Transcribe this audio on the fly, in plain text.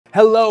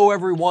Hello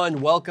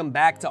everyone, welcome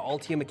back to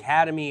Altium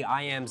Academy.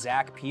 I am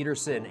Zach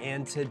Peterson,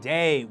 and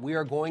today we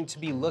are going to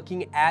be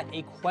looking at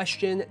a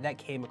question that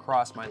came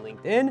across my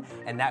LinkedIn,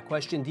 and that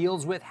question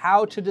deals with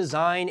how to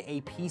design a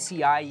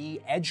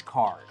PCIe edge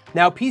card.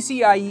 Now,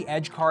 PCIe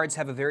edge cards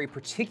have a very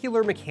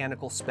particular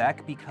mechanical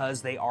spec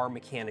because they are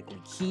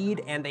mechanically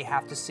keyed and they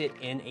have to sit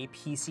in a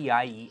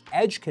PCIe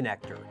edge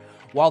connector.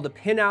 While the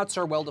pinouts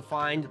are well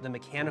defined, the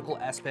mechanical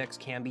aspects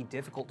can be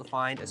difficult to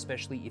find,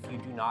 especially if you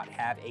do not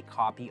have a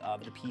copy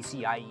of the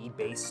PCIe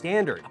base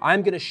standard.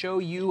 I'm going to show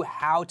you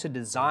how to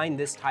design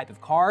this type of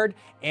card,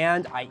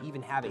 and I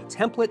even have a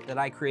template that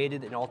I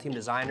created in Altium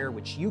Designer,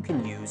 which you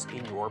can use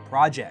in your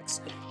projects.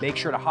 Make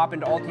sure to hop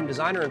into Altium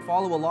Designer and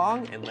follow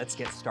along, and let's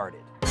get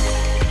started.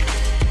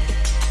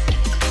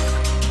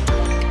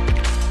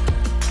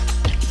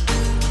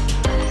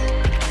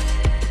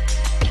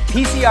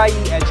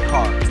 PCIe edge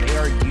cards, they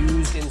are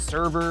used in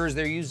servers,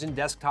 they're used in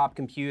desktop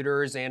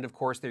computers, and of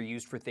course they're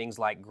used for things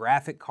like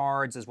graphic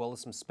cards as well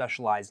as some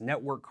specialized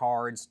network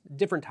cards,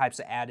 different types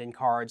of add-in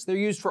cards. They're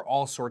used for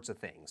all sorts of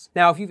things.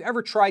 Now, if you've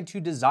ever tried to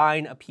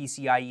design a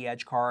PCIe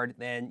edge card,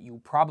 then you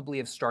probably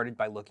have started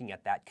by looking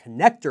at that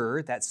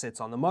connector that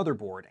sits on the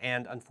motherboard,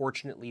 and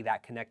unfortunately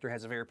that connector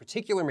has a very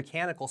particular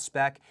mechanical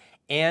spec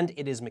and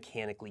it is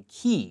mechanically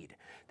keyed.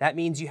 That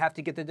means you have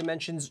to get the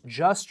dimensions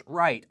just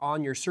right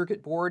on your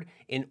circuit board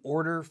in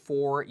order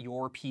for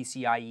your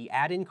PCIe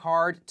add-in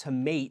card to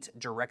mate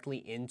directly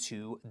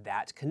into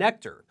that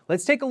connector.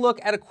 Let's take a look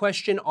at a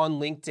question on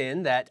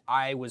LinkedIn that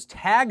I was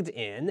tagged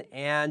in,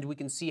 and we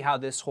can see how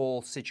this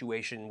whole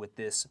situation with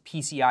this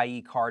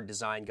PCIe card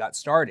design got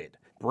started.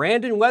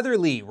 Brandon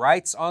Weatherly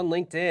writes on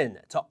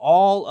LinkedIn, to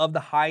all of the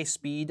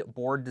high-speed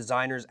board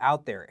designers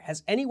out there,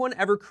 has anyone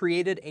ever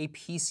created a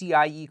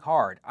PCIe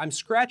card? I'm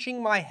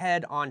scratching my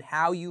head on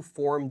how you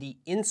form the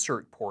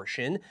insert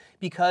portion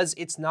because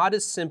it's not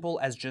as simple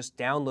as just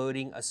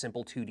downloading a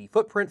simple 2D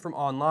footprint from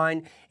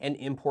online and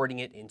importing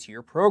it into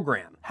your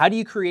program. How do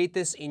you create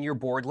this in your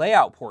board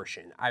layout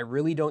portion? I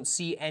really don't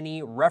see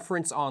any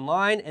reference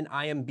online and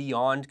I am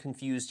beyond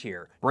confused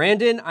here.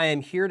 Brandon, I am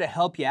here to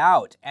help you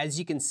out. As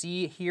you can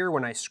see here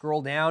when I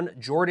scroll down,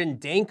 Jordan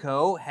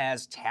Danko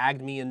has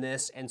tagged me in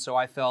this, and so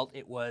I felt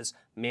it was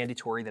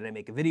mandatory that I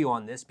make a video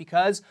on this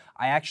because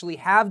I actually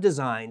have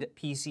designed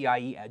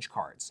PCIe edge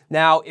cards.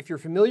 Now, if you're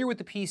familiar with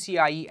the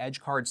PCIe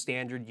edge card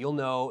standard, you'll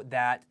know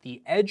that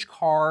the edge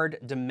card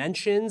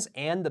dimensions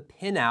and the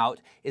pinout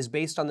is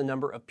based on the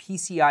number of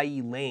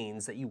PCIe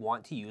lanes that you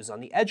want to use on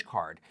the edge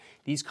card.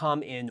 These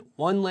come in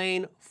 1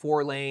 lane,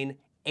 4 lane,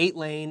 8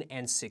 lane,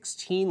 and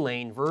 16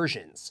 lane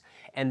versions.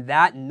 And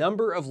that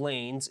number of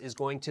lanes is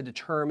going to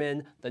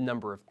determine the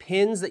number of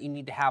pins that you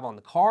need to have on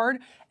the card,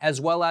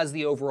 as well as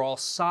the overall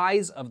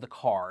size of the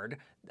card,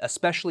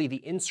 especially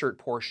the insert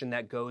portion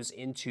that goes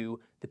into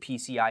the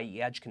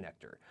PCIe edge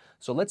connector.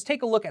 So let's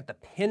take a look at the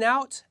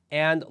pinout,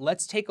 and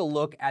let's take a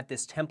look at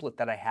this template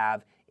that I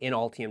have in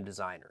Altium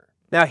Designer.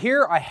 Now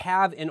here I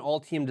have in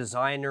Altium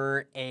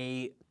Designer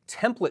a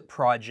template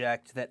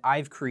project that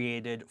I've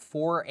created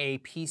for a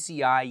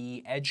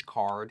PCIe edge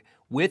card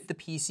with the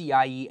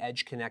PCIe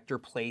edge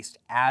connector placed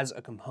as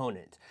a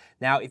component.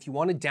 Now, if you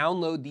want to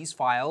download these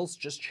files,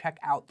 just check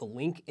out the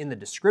link in the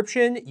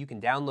description. You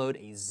can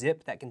download a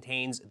zip that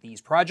contains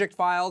these project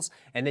files,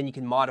 and then you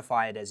can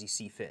modify it as you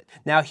see fit.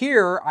 Now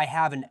here, I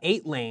have an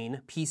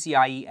 8-lane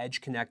PCIe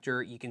edge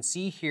connector. You can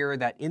see here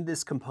that in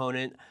this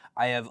component,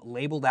 I have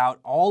labeled out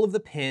all of the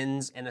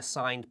pins and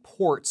assigned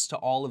ports to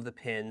all of the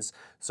pins,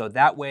 so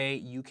that way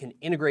you can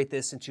integrate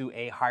this into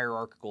a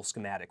hierarchical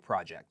schematic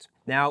project.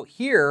 Now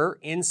here,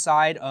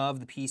 inside of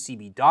the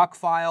PCB doc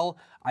file,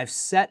 I've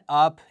set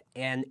up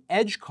an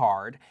edge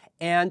card,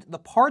 and the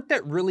part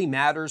that really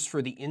matters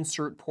for the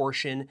insert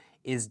portion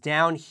is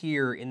down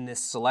here in this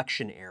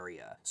selection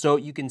area. So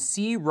you can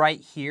see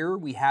right here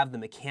we have the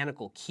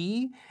mechanical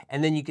key,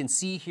 and then you can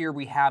see here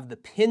we have the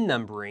pin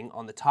numbering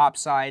on the top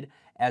side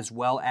as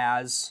well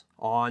as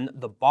on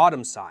the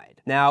bottom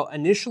side. Now,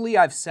 initially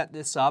I've set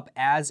this up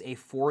as a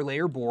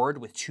 4-layer board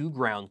with 2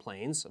 ground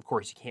planes. Of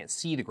course, you can't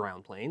see the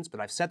ground planes, but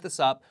I've set this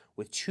up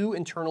with 2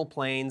 internal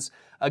planes.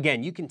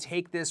 Again, you can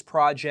take this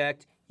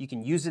project, you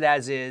can use it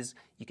as is,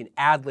 you can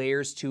add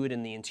layers to it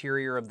in the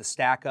interior of the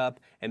stack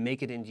up and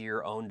make it into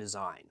your own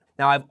design.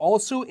 Now, I've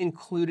also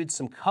included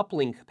some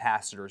coupling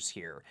capacitors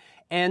here,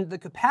 and the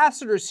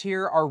capacitors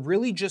here are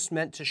really just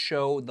meant to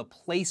show the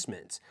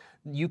placement.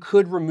 You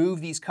could remove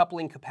these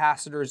coupling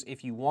capacitors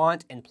if you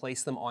want and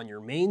place them on your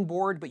main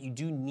board, but you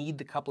do need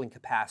the coupling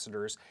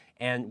capacitors,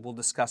 and we'll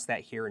discuss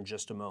that here in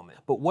just a moment.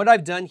 But what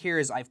I've done here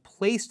is I've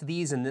placed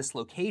these in this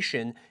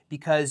location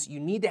because you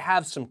need to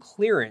have some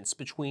clearance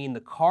between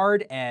the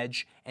card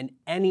edge and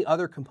any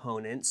other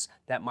components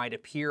that might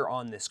appear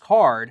on this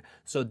card,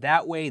 so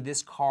that way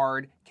this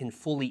card can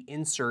fully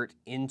insert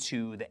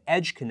into the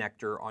edge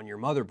connector on your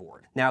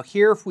motherboard. Now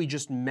here, if we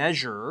just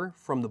measure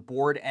from the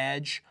board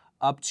edge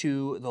up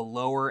to the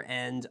lower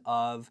end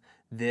of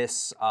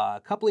this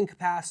coupling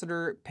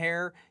capacitor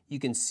pair, you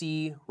can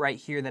see right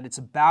here that it's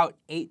about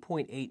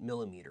 8.8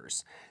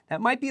 millimeters. That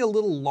might be a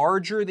little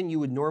larger than you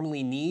would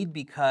normally need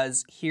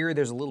because here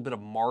there's a little bit of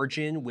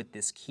margin with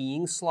this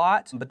keying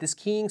slot, but this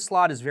keying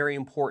slot is very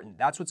important.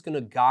 That's what's going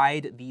to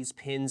guide these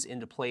pins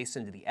into place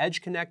into the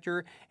edge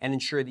connector and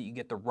ensure that you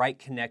get the right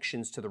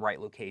connections to the right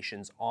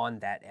locations on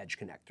that edge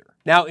connector.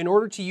 Now, in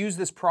order to use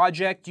this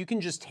project, you can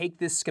just take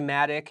this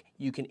schematic,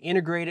 you can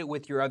integrate it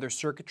with your other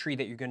circuitry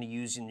that you're going to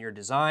use in your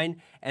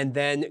design, and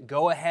then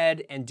go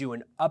ahead and do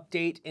an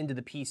update into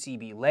the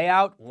PCB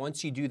layout.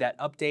 Once you do that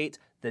update,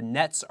 the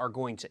nets are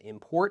going to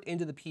import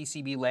into the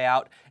PCB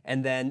layout,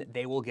 and then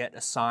they will get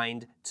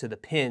assigned to the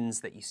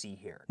pins that you see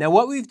here. Now,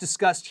 what we've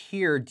discussed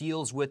here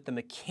deals with the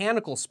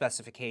mechanical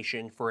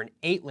specification for an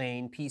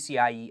 8-lane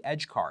PCIe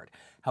edge card.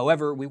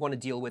 However, we want to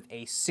deal with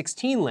a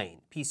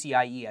 16-lane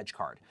PCIe edge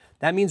card.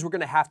 That means we're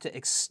going to have to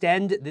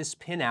extend this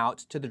pin out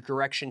to the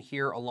direction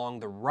here along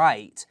the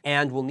right,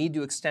 and we'll need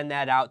to extend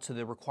that out to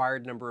the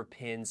required number of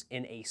pins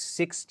in a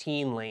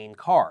 16-lane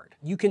card.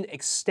 You can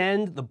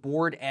extend the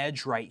board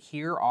edge right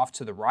here off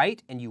to the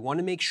right, and you want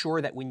to make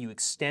sure that when you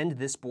extend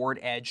this board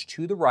edge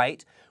to the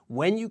right,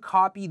 when you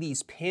copy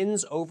these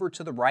pins over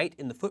to the right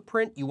in the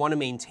footprint, you want to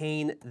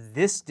maintain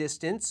this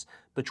distance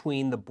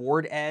between the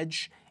board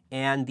edge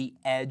and the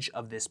edge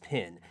of this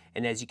pin.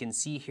 And as you can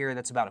see here,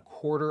 that's about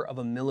 1/4 of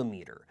a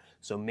millimeter.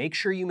 So make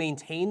sure you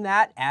maintain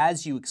that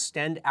as you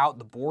extend out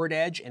the board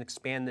edge and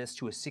expand this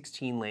to a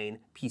 16-lane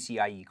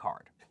PCIe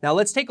card. Now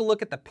let's take a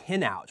look at the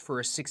pinout for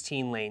a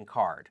 16-lane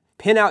card.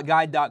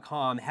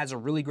 Pinoutguide.com has a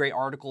really great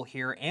article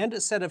here and a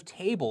set of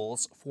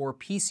tables for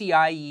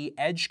PCIe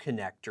edge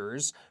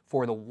connectors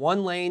for the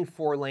 1-lane,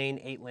 4-lane,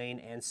 8-lane,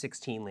 and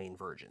 16-lane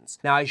versions.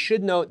 Now I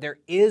should note there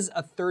is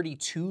a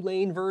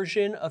 32-lane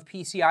version of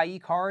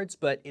PCIe cards,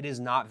 but it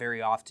is not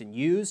very often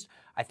used.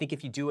 I think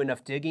if you do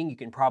enough digging, you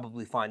can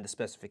probably find the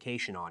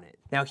specification on it.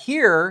 Now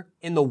here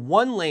in the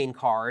 1-lane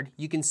card,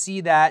 you can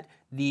see that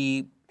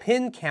the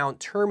pin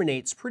count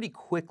terminates pretty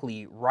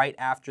quickly right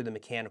after the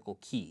mechanical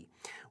key.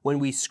 When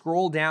we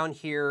scroll down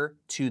here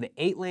to the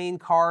 8-lane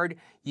card,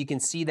 you can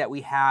see that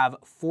we have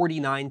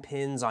 49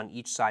 pins on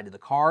each side of the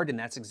card, and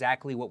that's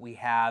exactly what we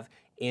have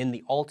in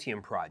the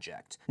Altium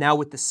project. Now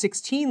with the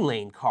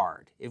 16-lane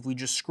card, if we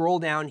just scroll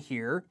down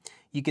here,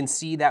 you can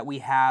see that we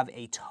have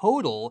a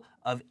total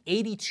of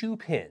 82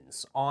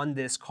 pins on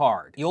this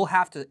card. You'll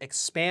have to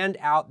expand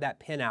out that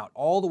pin out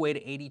all the way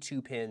to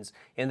 82 pins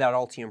in that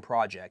Altium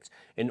project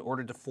in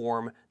order to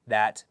form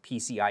that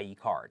PCIe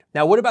card.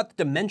 Now, what about the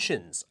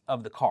dimensions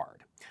of the card?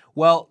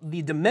 Well,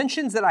 the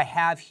dimensions that I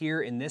have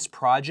here in this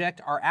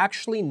project are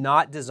actually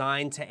not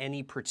designed to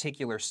any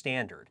particular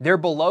standard. They're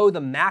below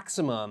the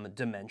maximum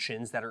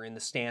dimensions that are in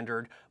the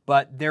standard,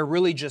 but they're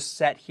really just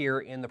set here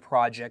in the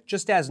project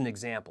just as an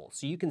example.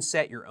 So you can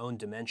set your own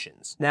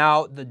dimensions.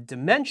 Now, the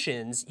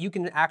dimensions you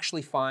can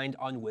actually find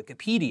on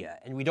Wikipedia,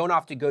 and we don't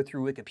have to go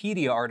through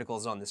Wikipedia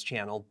articles on this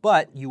channel,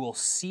 but you will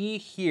see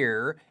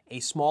here a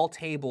small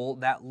table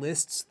that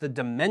lists the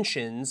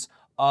dimensions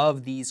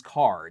of these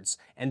cards,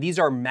 and these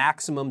are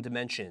maximum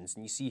dimensions.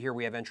 And you see here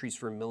we have entries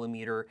for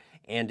millimeter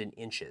and in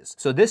inches.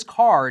 So this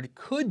card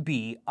could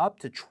be up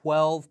to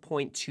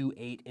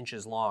 12.28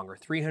 inches long, or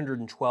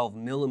 312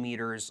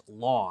 millimeters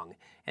long,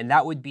 and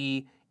that would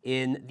be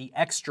in the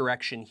X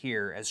direction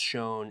here as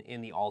shown in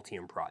the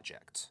Altium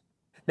project.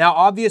 Now,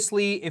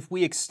 obviously, if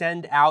we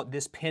extend out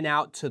this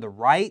pinout to the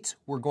right,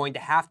 we're going to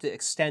have to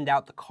extend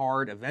out the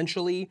card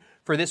eventually.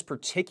 For this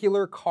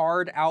particular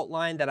card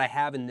outline that I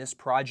have in this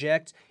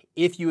project,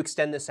 if you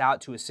extend this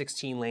out to a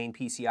 16-lane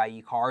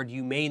PCIe card,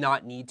 you may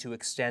not need to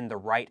extend the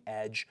right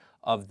edge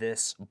of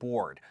this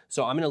board.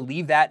 So I'm going to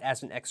leave that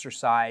as an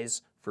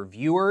exercise for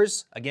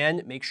viewers.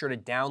 Again, make sure to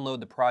download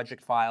the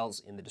project files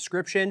in the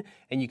description,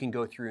 and you can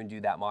go through and do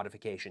that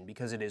modification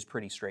because it is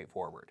pretty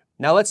straightforward.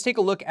 Now let's take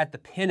a look at the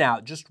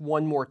pinout just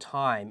one more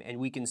time, and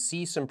we can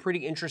see some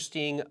pretty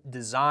interesting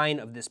design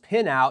of this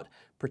pinout,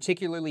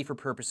 particularly for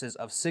purposes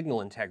of signal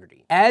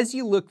integrity. As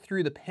you look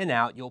through the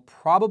pinout, you'll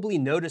probably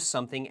notice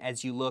something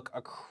as you look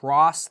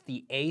across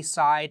the A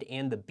side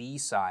and the B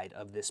side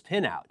of this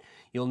pinout.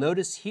 You'll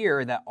notice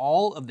here that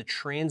all of the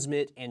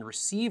transmit and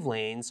receive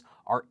lanes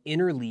are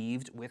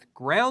interleaved with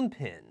ground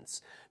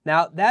pins.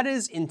 Now, that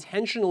is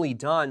intentionally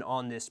done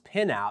on this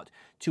pinout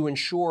to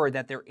ensure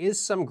that there is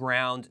some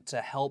ground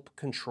to help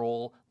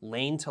control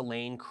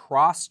lane-to-lane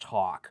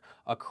crosstalk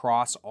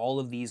across all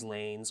of these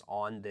lanes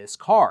on this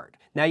card.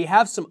 Now, you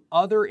have some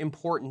other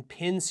important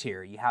pins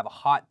here. You have a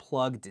hot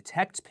plug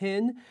detect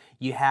pin,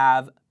 you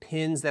have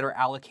pins that are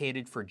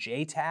allocated for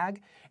JTAG,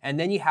 and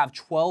then you have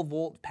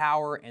 12-volt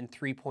power and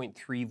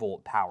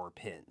 3.3-volt power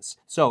pins.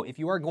 So if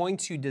you are going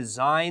to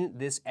design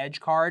this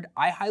edge card,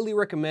 I highly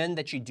recommend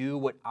that you do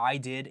what I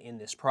did in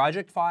this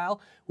project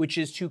file, which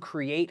is to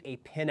create a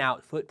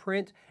pinout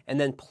footprint and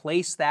then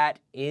place that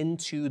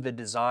into the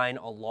design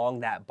along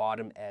that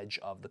bottom edge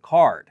of the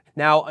card.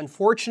 Now,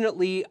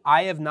 unfortunately,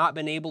 I have not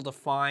been able to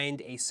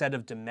find a set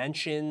of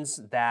dimensions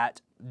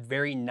that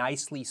very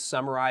nicely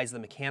summarize the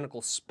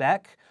mechanical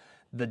spec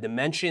The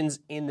dimensions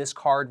in this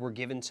card were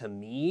given to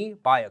me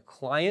by a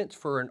client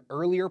for an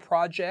earlier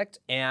project,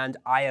 and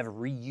I have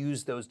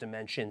reused those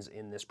dimensions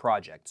in this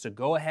project. So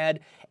go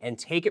ahead and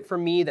take it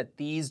from me that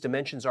these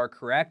dimensions are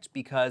correct,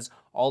 because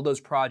all those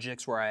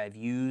projects where I have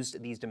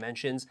used these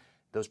dimensions,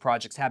 those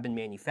projects have been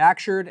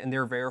manufactured and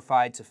they're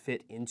verified to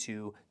fit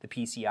into the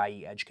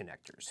PCIe edge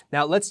connectors.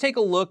 Now let's take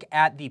a look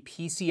at the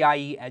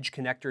PCIe edge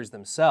connectors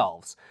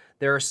themselves.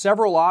 There are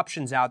several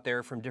options out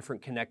there from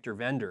different connector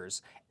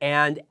vendors,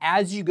 and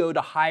as you go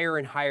to higher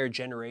and higher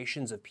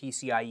generations of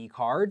PCIe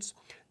cards,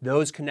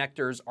 those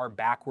connectors are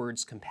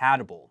backwards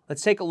compatible.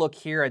 Let's take a look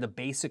here at a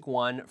basic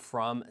one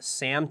from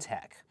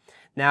Samtech.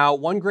 Now,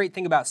 one great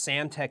thing about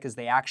Samtech is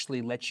they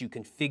actually let you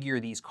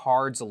configure these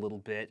cards a little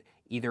bit,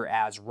 either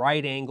as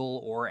right angle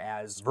or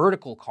as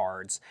vertical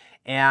cards,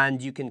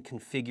 and you can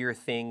configure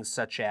things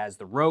such as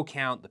the row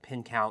count, the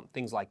pin count,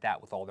 things like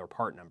that with all their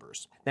part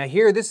numbers. Now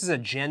here, this is a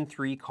Gen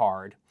 3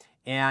 card,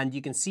 and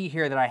you can see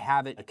here that I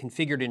have it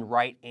configured in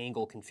right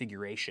angle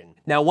configuration.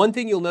 Now, one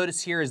thing you'll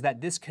notice here is that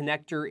this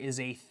connector is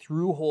a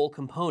through-hole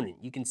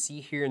component. You can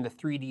see here in the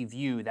 3D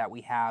view that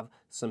we have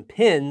some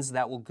pins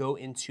that will go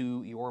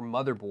into your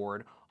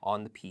motherboard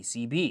on the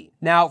PCB.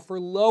 Now, for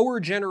lower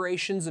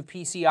generations of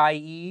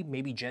PCIe,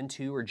 maybe Gen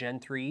 2 or Gen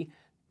 3,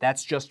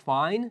 that's just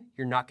fine.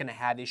 You're not gonna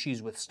have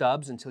issues with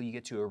stubs until you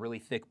get to a really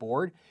thick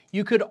board.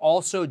 You could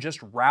also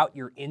just route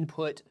your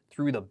input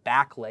through the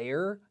back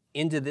layer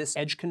into this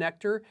edge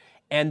connector,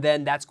 and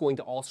then that's going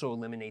to also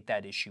eliminate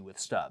that issue with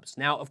stubs.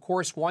 Now, of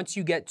course, once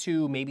you get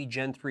to maybe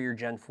Gen 3 or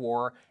Gen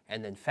 4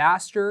 and then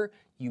faster,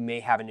 you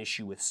may have an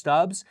issue with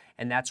stubs,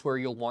 and that's where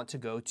you'll want to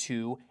go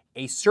to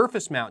a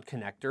surface mount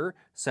connector,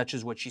 such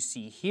as what you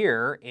see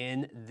here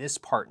in this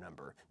part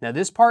number. Now,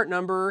 this part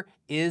number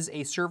is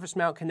a surface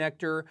mount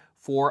connector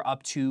for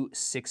up to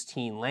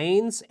 16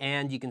 lanes,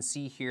 and you can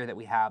see here that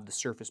we have the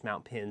surface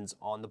mount pins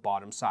on the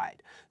bottom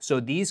side. So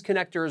these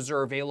connectors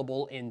are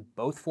available in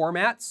both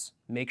formats.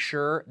 Make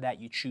sure that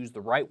you choose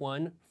the right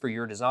one for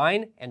your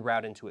design and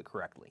route into it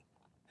correctly.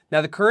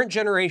 Now, the current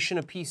generation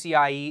of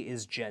PCIe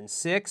is Gen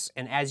 6,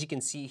 and as you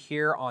can see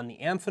here on the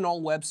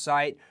Amphenol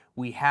website,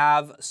 we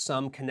have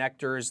some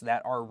connectors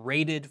that are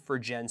rated for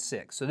Gen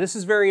 6. So this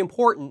is very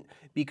important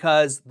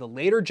because the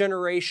later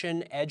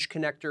generation edge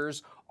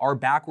connectors are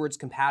backwards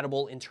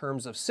compatible in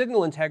terms of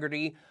signal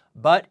integrity,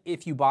 but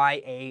if you buy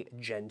a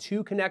Gen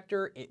 2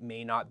 connector, it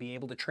may not be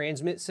able to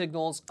transmit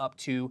signals up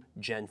to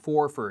Gen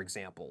 4, for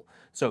example.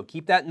 So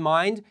keep that in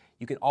mind.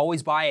 You can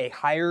always buy a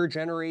higher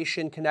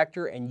generation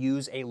connector and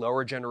use a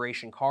lower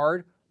generation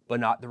card,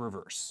 but not the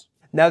reverse.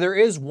 Now, there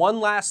is one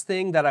last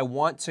thing that I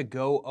want to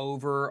go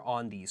over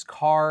on these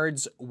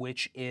cards,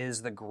 which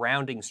is the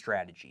grounding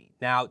strategy.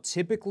 Now,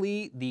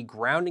 typically, the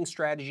grounding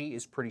strategy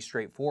is pretty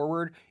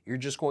straightforward. You're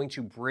just going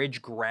to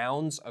bridge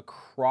grounds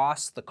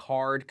across the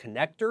card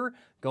connector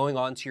going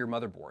onto your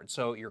motherboard.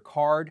 So your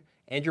card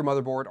and your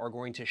motherboard are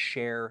going to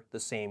share the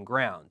same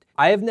ground.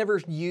 I have never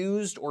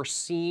used or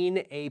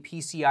seen a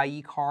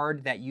PCIe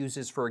card that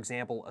uses, for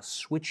example, a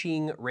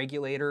switching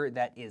regulator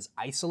that is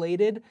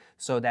isolated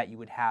so that you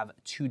would have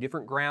two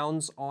different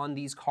grounds on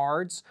these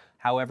cards.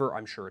 However,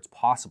 I'm sure it's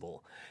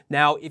possible.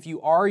 Now, if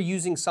you are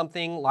using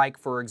something like,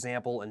 for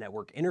example, a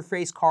network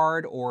interface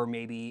card, or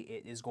maybe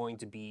it is going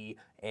to be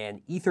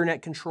an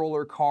Ethernet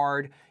controller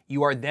card,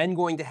 you are then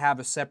going to have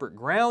a separate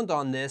ground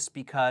on this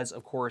because,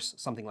 of course,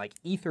 something like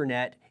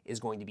Ethernet is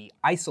going to be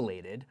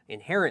isolated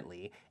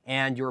inherently,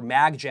 and your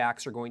mag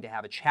jacks are going to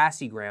have a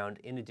chassis ground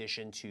in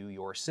addition to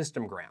your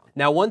system ground.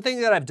 Now, one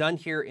thing that I've done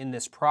here in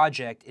this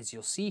project is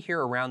you'll see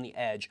here around the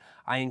edge,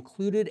 I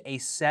included a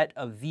set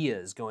of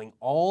vias going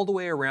all the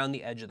way around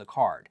the edge of the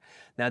card.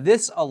 Now,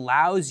 this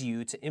allows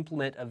you to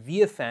implement a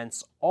via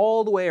fence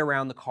all the way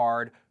around the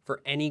card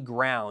for any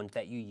ground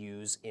that you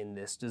use in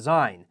this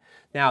design.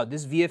 Now,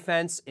 this via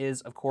fence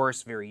is, of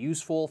course, very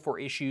useful for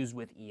issues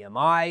with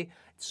EMI,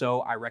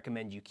 so I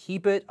recommend you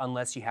keep it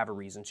unless you have a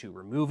reason to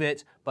remove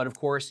it. But of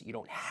course, you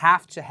don't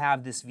have to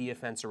have this via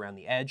fence around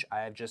the edge. I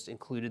have just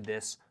included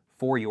this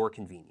for your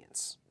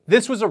convenience.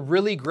 This was a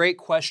really great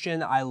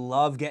question. I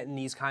love getting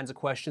these kinds of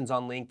questions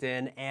on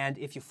LinkedIn. And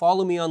if you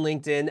follow me on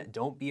LinkedIn,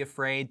 don't be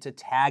afraid to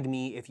tag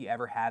me if you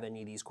ever have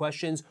any of these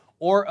questions.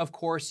 Or of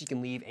course, you can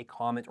leave a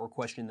comment or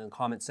question in the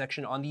comment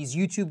section on these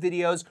YouTube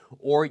videos,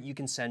 or you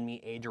can send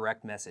me a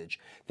direct message.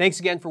 Thanks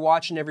again for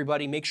watching,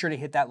 everybody. Make sure to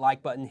hit that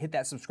like button, hit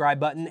that subscribe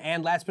button,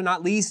 and last but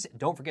not least,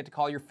 don't forget to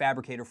call your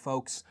fabricator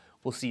folks.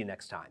 We'll see you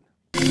next time.